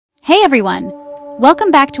Hey everyone!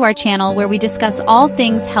 Welcome back to our channel where we discuss all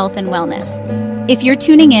things health and wellness. If you're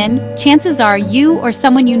tuning in, chances are you or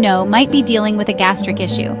someone you know might be dealing with a gastric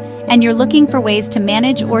issue, and you're looking for ways to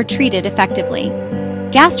manage or treat it effectively.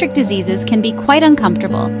 Gastric diseases can be quite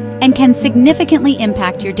uncomfortable and can significantly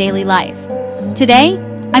impact your daily life. Today,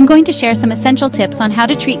 I'm going to share some essential tips on how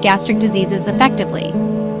to treat gastric diseases effectively.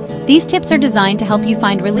 These tips are designed to help you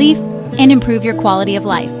find relief and improve your quality of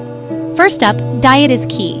life. First up, diet is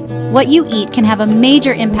key. What you eat can have a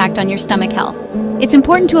major impact on your stomach health. It's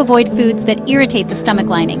important to avoid foods that irritate the stomach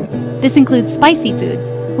lining. This includes spicy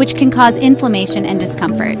foods, which can cause inflammation and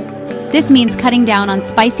discomfort. This means cutting down on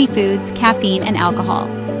spicy foods, caffeine, and alcohol.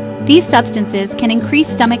 These substances can increase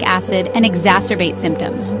stomach acid and exacerbate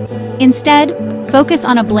symptoms. Instead, focus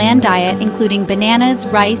on a bland diet including bananas,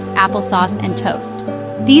 rice, applesauce, and toast.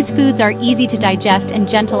 These foods are easy to digest and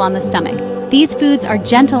gentle on the stomach.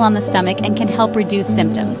 And can help reduce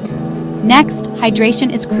symptoms. Next,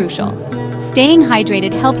 hydration is crucial. Staying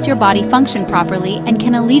hydrated helps your body function properly and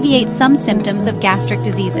can alleviate some symptoms of gastric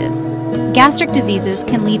diseases. Gastric diseases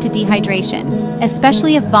can lead to dehydration,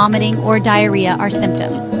 especially if vomiting or diarrhea are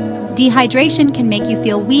symptoms. Dehydration can make you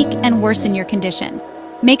feel weak and worsen your condition.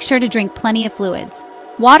 Make sure to drink plenty of fluids.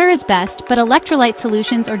 Water is best, but electrolyte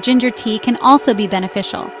solutions or ginger tea can also be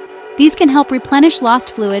beneficial. These can help replenish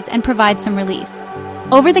lost fluids and provide some relief.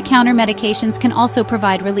 Over-the-counter medications can also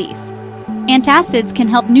provide relief. Antacids can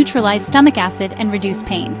help neutralize stomach acid and reduce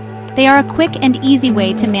pain. They are a quick and easy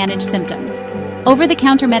way to manage symptoms.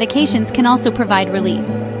 Over-the-counter medications can also provide relief.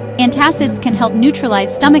 Antacids can help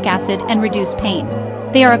neutralize stomach acid and reduce pain.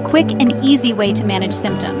 They are a quick and easy way to manage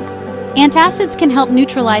symptoms. Antacids can help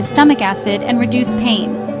neutralize stomach acid and reduce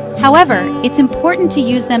pain. However, it's important to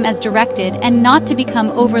use them as directed and not to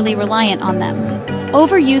become overly reliant on them.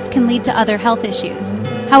 Overuse can lead to other health issues.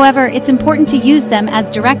 However, it's important to use them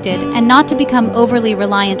as directed and not to become overly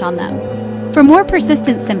reliant on them. For more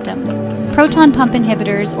persistent symptoms, proton pump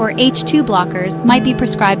inhibitors or H2 blockers might be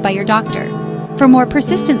prescribed by your doctor. For more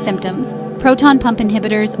persistent symptoms, proton pump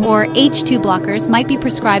inhibitors or H2 blockers might be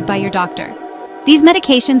prescribed by your doctor. These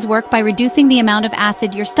medications work by reducing the amount of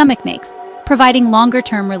acid your stomach makes, providing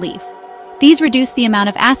longer-term relief. These reduce the amount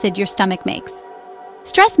of acid your stomach makes.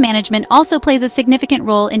 Stress management also plays a significant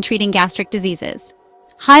role in treating gastric diseases.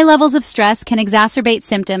 High levels of stress can exacerbate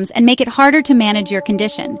symptoms and make it harder to manage your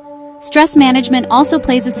condition. Stress management also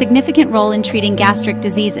plays a significant role in treating gastric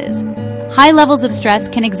diseases. High levels of stress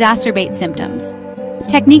can exacerbate symptoms.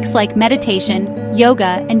 Techniques like meditation,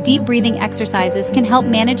 yoga, and deep breathing exercises can help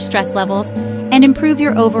manage stress levels and improve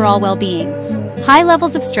your overall well-being. High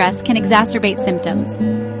levels of stress can exacerbate symptoms.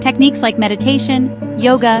 Techniques like meditation,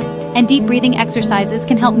 yoga, and deep breathing exercises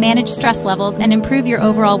can help manage stress levels and improve your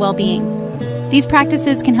overall well-being. These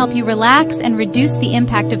practices can help you relax and reduce the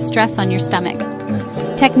impact of stress on your stomach.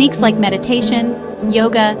 Techniques like meditation,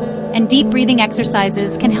 yoga, and deep breathing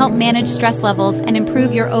exercises can help manage stress levels and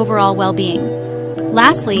improve your overall well-being.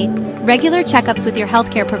 Lastly, regular checkups with your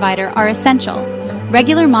healthcare provider are essential.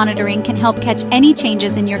 Regular monitoring can help catch any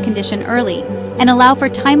changes in your condition early and allow for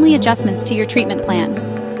timely adjustments to your treatment plan.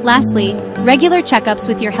 Lastly, regular checkups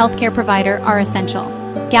with your healthcare provider are essential.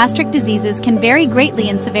 Gastric diseases can vary greatly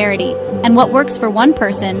in severity, and what works for one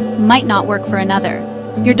person might not work for another.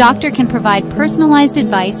 Your doctor can provide personalized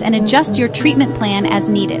advice and adjust your treatment plan as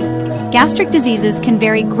needed. Gastric diseases can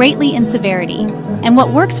vary greatly in severity, and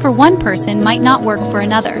what works for one person might not work for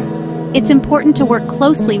another. It's important to work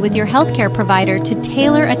closely with your healthcare provider to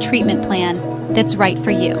tailor a treatment plan that's right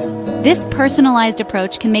for you. This personalized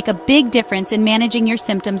approach can make a big difference in managing your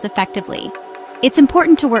symptoms effectively. It's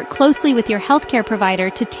important to work closely with your healthcare provider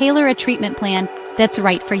to tailor a treatment plan that's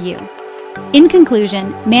right for you. In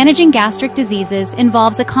conclusion, managing gastric diseases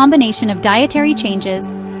involves a combination of dietary changes,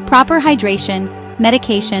 proper hydration,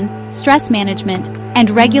 medication, stress management, and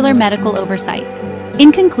regular medical oversight.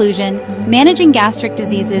 In conclusion, managing gastric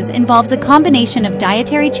diseases involves a combination of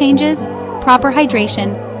dietary changes, proper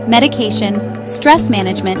hydration, medication, stress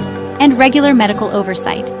management, and regular medical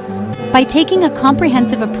oversight. By taking a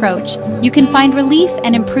comprehensive approach, you can find relief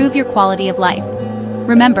and improve your quality of life.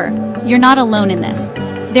 Remember, you're not alone in this.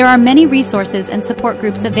 There are many resources and support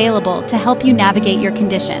groups available to help you navigate your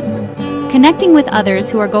condition. Connecting with others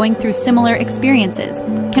who are going through similar experiences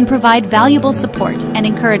can provide valuable support and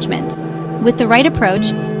encouragement. With the right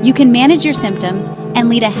approach, you can manage your symptoms and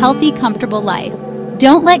lead a healthy, comfortable life.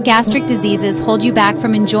 Don't let gastric diseases hold you back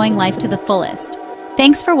from enjoying life to the fullest.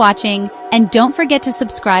 Thanks for watching, and don't forget to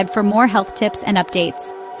subscribe for more health tips and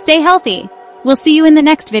updates. Stay healthy! We'll see you in the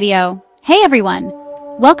next video. Hey everyone!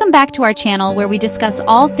 Welcome back to our channel where we discuss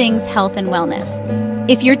all things health and wellness.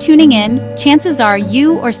 If you're tuning in, chances are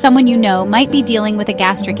you or someone you know might be dealing with a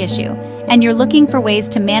gastric issue, and you're looking for ways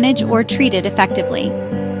to manage or treat it effectively.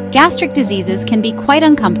 Gastric diseases can be quite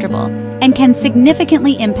uncomfortable and can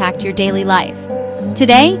significantly impact your daily life.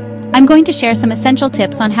 Today, I'm going to share some essential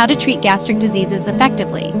tips on how to treat gastric diseases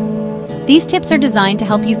effectively. These tips are designed to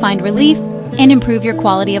help you find relief and improve your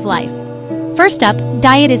quality of life. First up,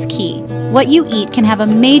 diet is key. What you eat can have a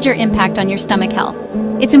major impact on your stomach health.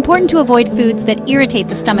 It's important to avoid foods that irritate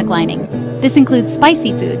the stomach lining. This includes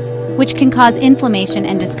spicy foods, which can cause inflammation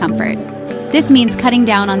and discomfort. This means cutting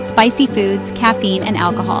down on spicy foods, caffeine, and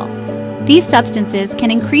alcohol. These substances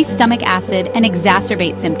can increase stomach acid and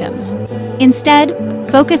exacerbate symptoms. Instead,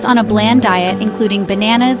 focus on a bland diet including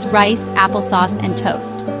bananas, rice, applesauce, and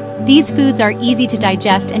toast. These foods are easy to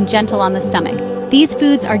digest and gentle on the stomach.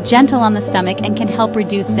 And can help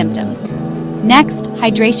reduce symptoms. Next,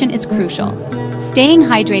 hydration is crucial. Staying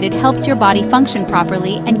hydrated helps your body function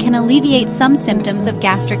properly and can alleviate some symptoms of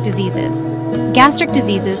gastric diseases. Gastric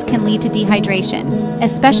diseases can lead to dehydration,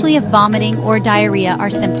 especially if vomiting or diarrhea are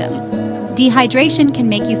symptoms. Dehydration can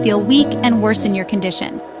make you feel weak and worsen your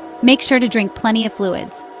condition. Make sure to drink plenty of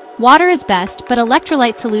fluids. Water is best, but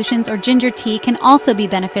electrolyte solutions or ginger tea can also be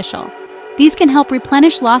beneficial. These can help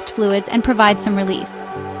replenish lost fluids and provide some relief.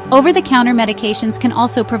 Over-the-counter medications can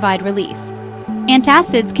also provide relief.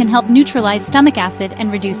 Antacids can help neutralize stomach acid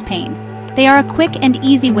and reduce pain. They are a quick and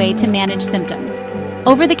easy way to manage symptoms.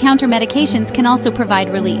 Over-the-counter medications can also provide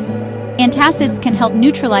relief. Antacids can help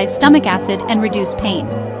neutralize stomach acid and reduce pain.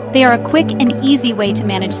 They are a quick and easy way to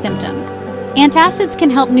manage symptoms. Antacids can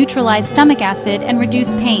help neutralize stomach acid and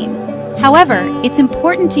reduce pain. However, it's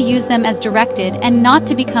important to use them as directed and not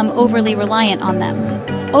to become overly reliant on them.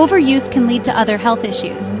 Overuse can lead to other health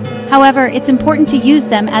issues. However, it's important to use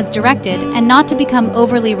them as directed and not to become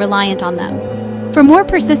overly reliant on them. For more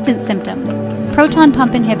persistent symptoms, proton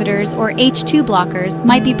pump inhibitors or H2 blockers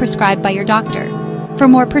might be prescribed by your doctor. For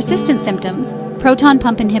more persistent symptoms, proton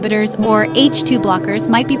pump inhibitors or H2 blockers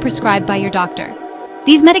might be prescribed by your doctor.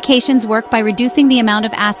 These medications work by reducing the amount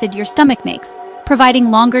of acid your stomach makes, providing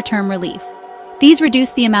longer-term relief. These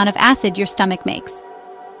reduce the amount of acid your stomach makes.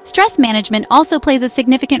 Stress management also plays a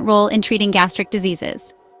significant role in treating gastric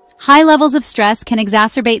diseases. High levels of stress can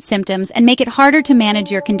exacerbate symptoms and make it harder to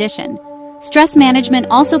manage your condition. Stress management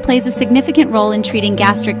also plays a significant role in treating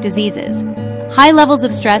gastric diseases. High levels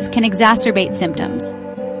of stress can exacerbate symptoms.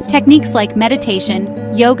 Techniques like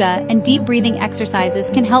meditation, yoga, and deep breathing exercises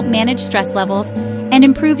can help manage stress levels and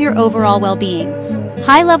improve your overall well-being.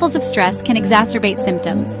 High levels of stress can exacerbate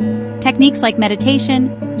symptoms. Techniques like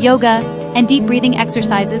meditation, yoga, and deep breathing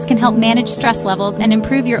exercises can help manage stress levels and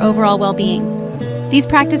improve your overall well-being. These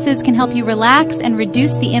practices can help you relax and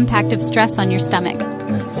reduce the impact of stress on your stomach.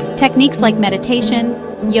 Techniques like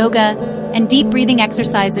meditation, yoga, and deep breathing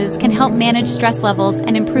exercises can help manage stress levels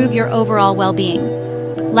and improve your overall well-being.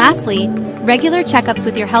 Lastly, regular checkups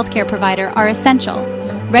with your healthcare provider are essential.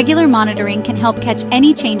 Regular monitoring can help catch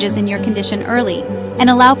any changes in your condition early and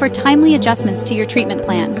allow for timely adjustments to your treatment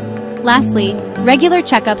plan. Lastly, regular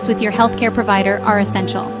checkups with your healthcare provider are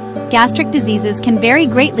essential. Gastric diseases can vary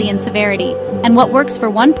greatly in severity, and what works for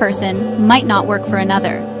one person might not work for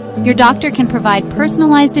another. Your doctor can provide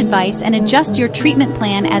personalized advice and adjust your treatment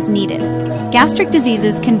plan as needed. Gastric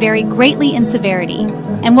diseases can vary greatly in severity,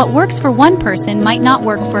 and what works for one person might not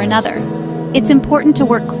work for another. It's important to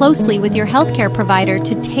work closely with your healthcare provider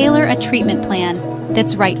to tailor a treatment plan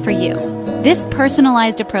that's right for you. This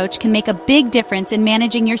personalized approach can make a big difference in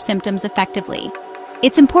managing your symptoms effectively.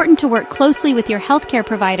 It's important to work closely with your healthcare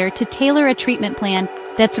provider to tailor a treatment plan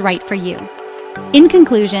that's right for you. In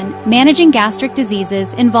conclusion, managing gastric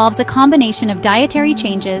diseases involves a combination of dietary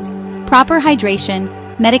changes, proper hydration,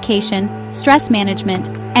 medication, stress management,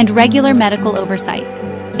 and regular medical oversight.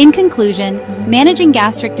 In conclusion, managing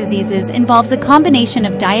gastric diseases involves a combination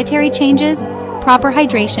of dietary changes, proper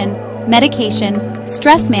hydration, medication,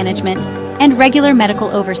 stress management, and regular medical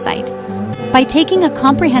oversight. By taking a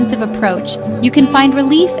comprehensive approach, you can find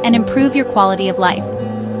relief and improve your quality of life.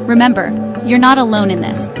 Remember, you're not alone in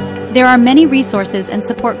this. There are many resources and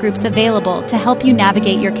support groups available to help you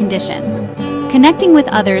navigate your condition. Connecting with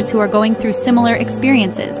others who are going through similar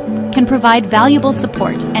experiences can provide valuable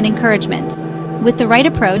support and encouragement. With the right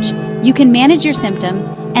approach, you can manage your symptoms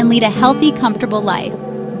and lead a healthy, comfortable life.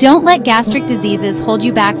 Don't let gastric diseases hold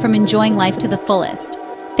you back from enjoying life to the fullest.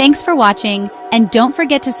 Thanks for watching, and don't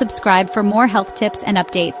forget to subscribe for more health tips and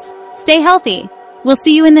updates. Stay healthy! We'll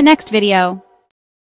see you in the next video.